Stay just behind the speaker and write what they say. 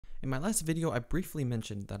In my last video, I briefly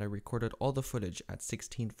mentioned that I recorded all the footage at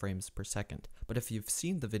 16 frames per second, but if you've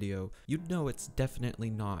seen the video, you'd know it's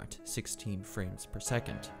definitely not 16 frames per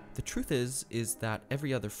second. The truth is that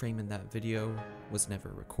every other frame in that video was never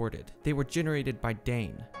recorded. They were generated by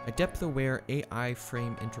DAIN, a depth-aware AI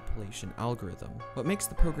frame interpolation algorithm. What makes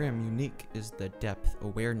the program unique is the depth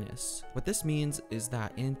awareness. What this means is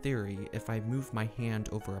that in theory, if I move my hand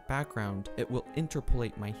over a background, it will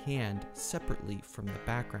interpolate my hand separately from the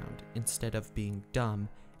background, instead of being dumb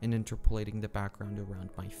and interpolating the background around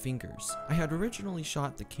my fingers. I had originally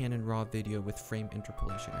shot the Canon RAW video with frame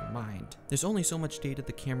interpolation in mind. There's only so much data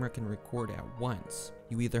the camera can record at once.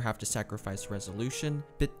 You either have to sacrifice resolution,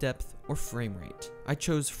 bit depth, or frame rate. I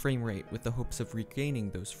chose frame rate with the hopes of regaining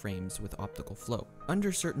those frames with optical flow.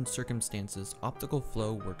 Under certain circumstances, optical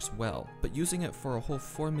flow works well, but using it for a whole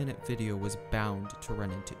 4-minute video was bound to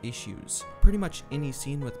run into issues. Pretty much any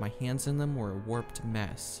scene with my hands in them were a warped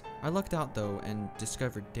mess. I lucked out though and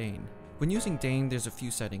discovered DAIN. When using DAIN, there's a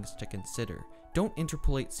few settings to consider. Don't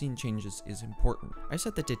interpolate scene changes is important. I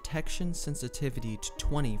set the detection sensitivity to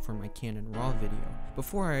 20 for my Canon RAW video.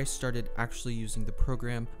 Before I started actually using the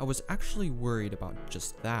program, I was actually worried about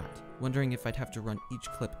just that, wondering if I'd have to run each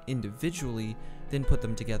clip individually, then put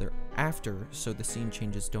them together after so the scene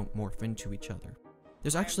changes don't morph into each other.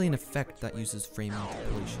 There's actually an effect that uses frame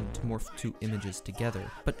interpolation to morph two images together,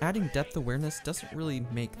 but adding depth awareness doesn't really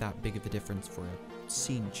make that big of a difference for a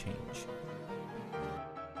scene change.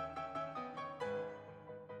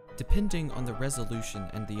 Depending on the resolution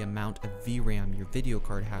and the amount of VRAM your video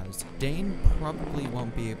card has, DAIN probably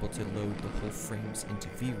won't be able to load the whole frames into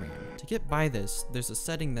VRAM. To get by this, there's a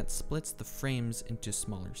setting that splits the frames into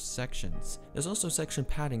smaller sections. There's also section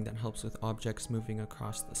padding that helps with objects moving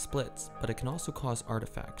across the splits, but it can also cause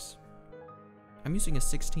artifacts. I'm using a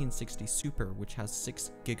 1660 Super, which has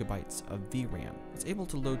 6 GB of VRAM. It's able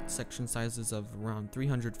to load section sizes of around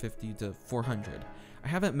 350 to 400. I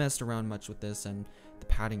haven't messed around much with this and the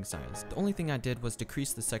padding size. The only thing I did was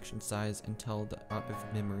decrease the section size until the out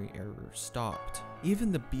of memory error stopped.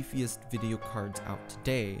 Even the beefiest video cards out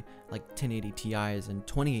today, like 1080 Ti's and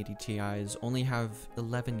 2080 Ti's, only have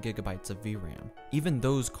 11 GB of VRAM. Even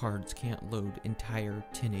those cards can't load entire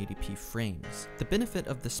 1080p frames. The benefit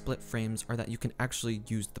of the split frames are that you can actually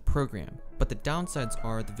use the program, but the downsides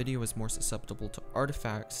are the video is more susceptible to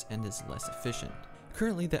artifacts and is less efficient.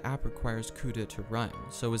 Currently, the app requires CUDA to run,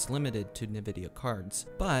 so is limited to NVIDIA cards,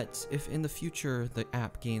 but if in the future the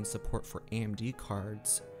app gains support for AMD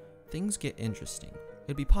cards, things get interesting.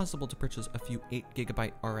 It'd be possible to purchase a few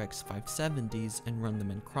 8GB RX 570s and run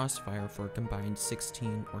them in Crossfire for a combined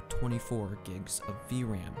 16 or 24 gigs of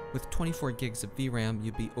VRAM. With 24 gigs of VRAM,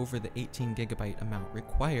 you'd be over the 18GB amount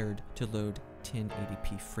required to load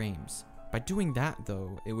 1080p frames. By doing that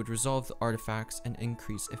though, it would resolve the artifacts and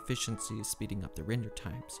increase efficiency, speeding up the render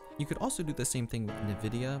times. You could also do the same thing with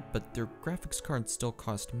NVIDIA, but their graphics cards still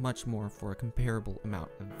cost much more for a comparable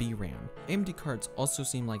amount of VRAM. AMD cards also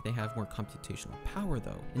seem like they have more computational power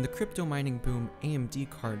though. In the crypto mining boom, AMD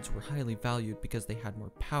cards were highly valued because they had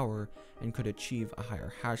more power and could achieve a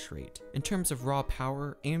higher hash rate. In terms of raw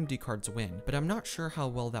power, AMD cards win, but I'm not sure how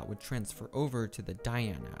well that would transfer over to the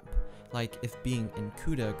DAIN app, like if being in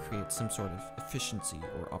CUDA creates some sort of efficiency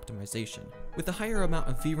or optimization. With a higher amount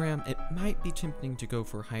of VRAM, it might be tempting to go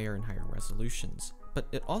for higher and higher resolutions, but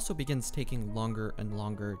it also begins taking longer and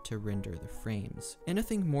longer to render the frames.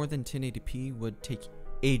 Anything more than 1080p would take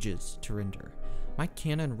ages to render. My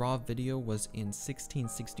Canon RAW video was in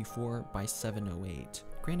 1664 by 708.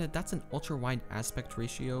 Granted, that's an ultra-wide aspect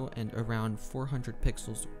ratio and around 400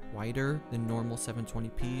 pixels wider than normal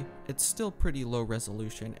 720p. It's still pretty low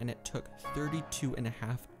resolution, and it took 32.5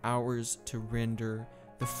 hours to render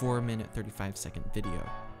the 4-minute 35-second video.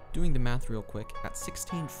 Doing the math real quick, at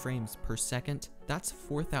 16 frames per second, that's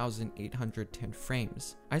 4,810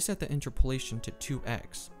 frames. I set the interpolation to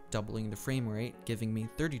 2x, doubling the frame rate, giving me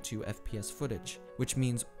 32 FPS footage, which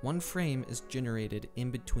means one frame is generated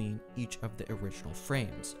in between each of the original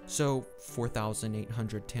frames. So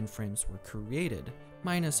 4,810 frames were created,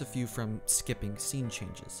 minus a few from skipping scene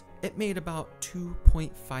changes. It made about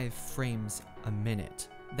 2.5 frames a minute.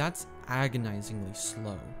 That's agonizingly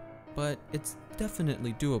slow, but it's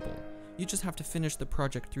definitely doable. You just have to finish the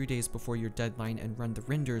project 3 days before your deadline and run the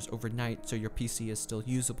renders overnight so your PC is still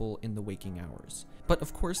usable in the waking hours. But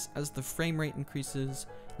of course, as the frame rate increases,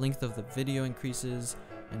 length of the video increases,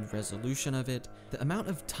 and resolution of it, the amount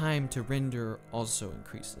of time to render also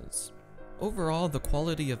increases. Overall, the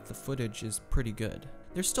quality of the footage is pretty good.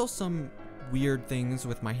 There's still some weird things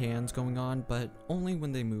with my hands going on, but only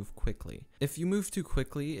when they move quickly. If you move too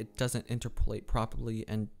quickly, it doesn't interpolate properly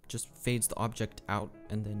and just fades the object out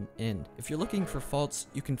and then in. If you're looking for faults,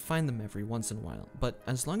 you can find them every once in a while, but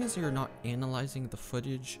as long as you're not analyzing the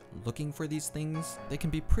footage looking for these things, they can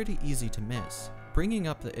be pretty easy to miss. Bringing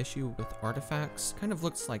up the issue with artifacts kind of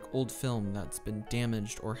looks like old film that's been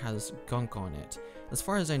damaged or has gunk on it. As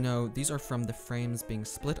far as I know, these are from the frames being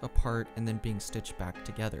split apart and then being stitched back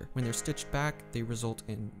together. When they're stitched back, they result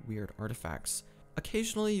in weird artifacts.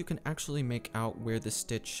 Occasionally, you can actually make out where the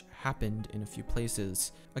stitch happened in a few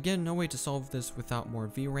places. Again, no way to solve this without more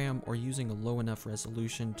VRAM or using a low enough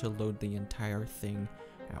resolution to load the entire thing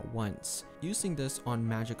at once. Using this on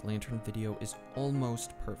Magic Lantern Video is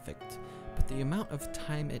almost perfect, but the amount of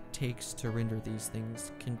time it takes to render these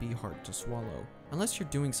things can be hard to swallow. Unless you're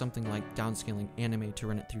doing something like downscaling anime to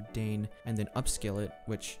run it through DAIN and then upscale it,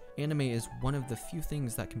 which anime is one of the few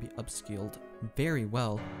things that can be upscaled very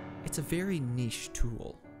well. It's a very niche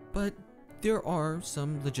tool, but there are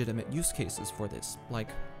some legitimate use cases for this, like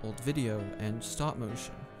old video and stop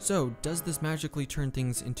motion. So, does this magically turn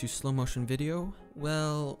things into slow motion video?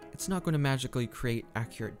 Well, it's not going to magically create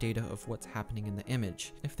accurate data of what's happening in the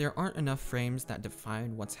image. If there aren't enough frames that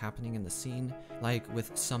define what's happening in the scene, like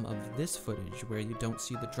with some of this footage where you don't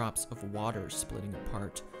see the drops of water splitting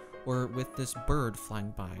apart, or with this bird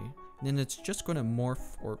flying by, then it's just going to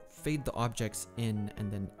morph or fade the objects in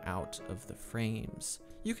and then out of the frames.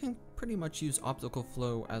 You can pretty much use optical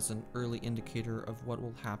flow as an early indicator of what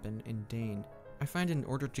will happen in DAIN. I find in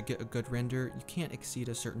order to get a good render, you can't exceed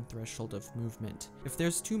a certain threshold of movement. If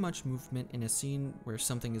there's too much movement in a scene where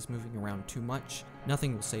something is moving around too much,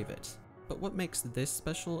 nothing will save it. But what makes this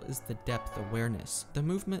special is the depth awareness. The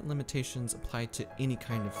movement limitations apply to any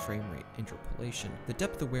kind of frame rate interpolation. The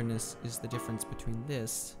depth awareness is the difference between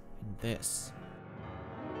this and this.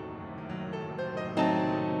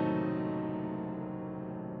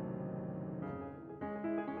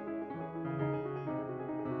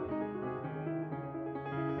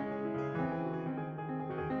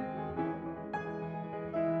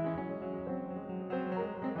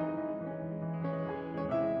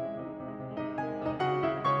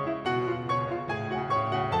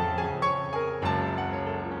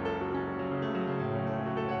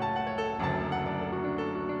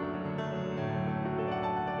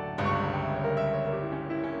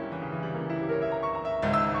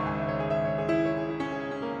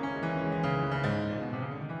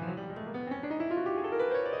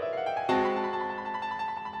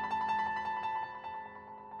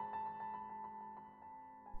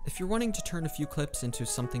 If you're wanting to turn a few clips into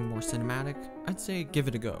something more cinematic, I'd say give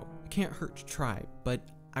it a go. It can't hurt to try, but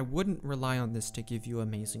I wouldn't rely on this to give you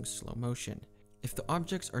amazing slow motion. If the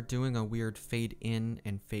objects are doing a weird fade in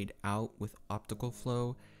and fade out with optical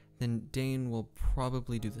flow, then DAIN will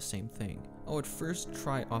probably do the same thing. I would first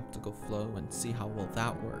try optical flow and see how well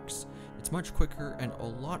that works. It's much quicker, and a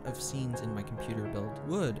lot of scenes in my computer build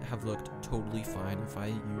would have looked totally fine if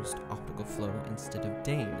I used optical flow instead of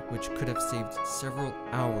DAIN, which could have saved several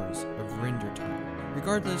hours of render time.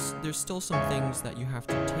 Regardless, there's still some things that you have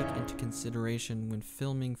to take into consideration when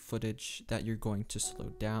filming footage that you're going to slow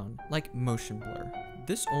down, like motion blur.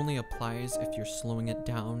 This only applies if you're slowing it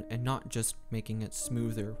down and not just making it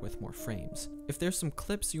smoother with more frames. If there's some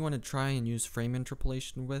clips you want to try and use frame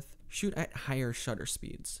interpolation with, shoot at higher shutter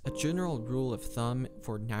speeds. A general rule of thumb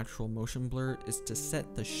for natural motion blur is to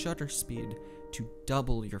set the shutter speed to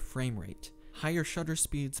double your frame rate. Higher shutter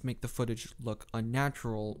speeds make the footage look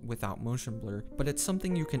unnatural without motion blur, but it's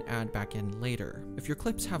something you can add back in later. If your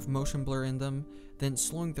clips have motion blur in them, then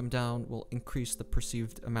slowing them down will increase the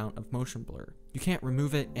perceived amount of motion blur. You can't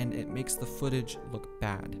remove it, and it makes the footage look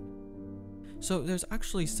bad. So there's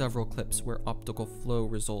actually several clips where optical flow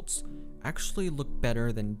results actually look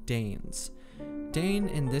better than DAIN's. DAIN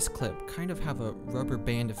in this clip kind of have a rubber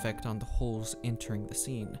band effect on the holes entering the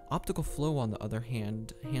scene. Optical flow, on the other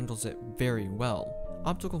hand, handles it very well.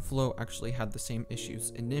 Optical flow actually had the same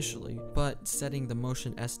issues initially, but setting the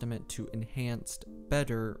motion estimate to enhanced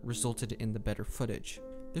better resulted in the better footage.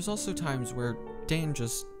 There's also times where DAIN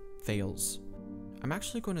just fails. I'm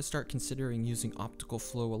actually going to start considering using optical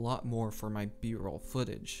flow a lot more for my B-roll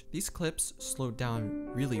footage. These clips slowed down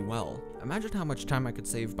really well. Imagine how much time I could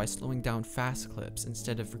save by slowing down fast clips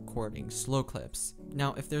instead of recording slow clips.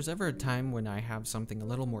 Now, if there's ever a time when I have something a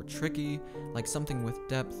little more tricky, like something with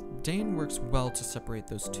depth, DAIN works well to separate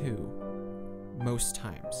those two. Most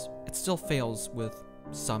times. It still fails with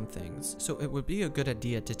some things, so it would be a good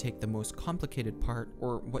idea to take the most complicated part,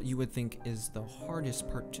 or what you would think is the hardest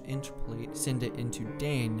part to interpolate, send it into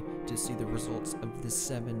DAIN to see the results of the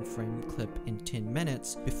 7-frame clip in 10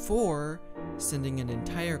 minutes before sending an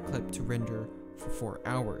entire clip to render for 4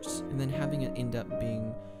 hours, and then having it end up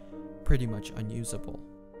being pretty much unusable.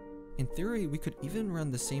 In theory, we could even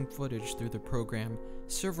run the same footage through the program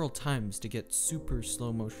several times to get super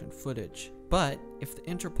slow motion footage. But if the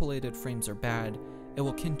interpolated frames are bad, it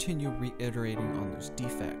will continue reiterating on those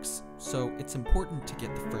defects, so it's important to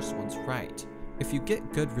get the first ones right. If you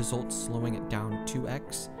get good results slowing it down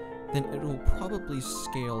 2x, then it will probably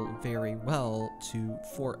scale very well to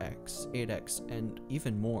 4x, 8x, and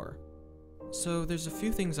even more. So there's a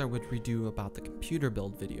few things I would redo about the computer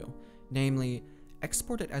build video, namely,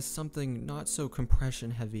 export it as something not so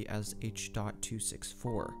compression heavy as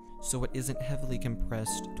H.264, so it isn't heavily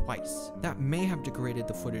compressed twice. That may have degraded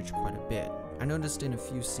the footage quite a bit. I noticed in a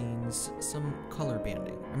few scenes some color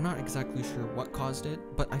banding. I'm not exactly sure what caused it,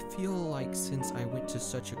 but I feel like since I went to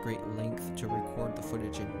such a great length to record the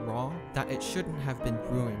footage in RAW, that it shouldn't have been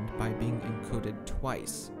ruined by being encoded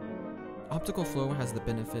twice. Optical flow has the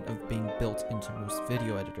benefit of being built into most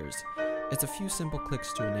video editors. It's a few simple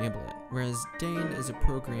clicks to enable it, whereas DAIN is a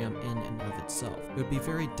program in and of itself. It would be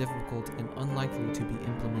very difficult and unlikely to be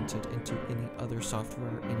implemented into any other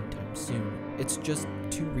software anytime soon. It's just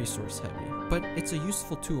too resource heavy. But it's a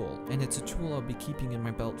useful tool, and it's a tool I'll be keeping in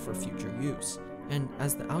my belt for future use. And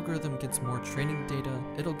as the algorithm gets more training data,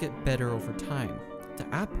 it'll get better over time. The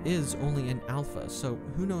app is only in alpha, so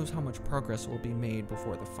who knows how much progress will be made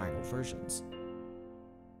before the final versions.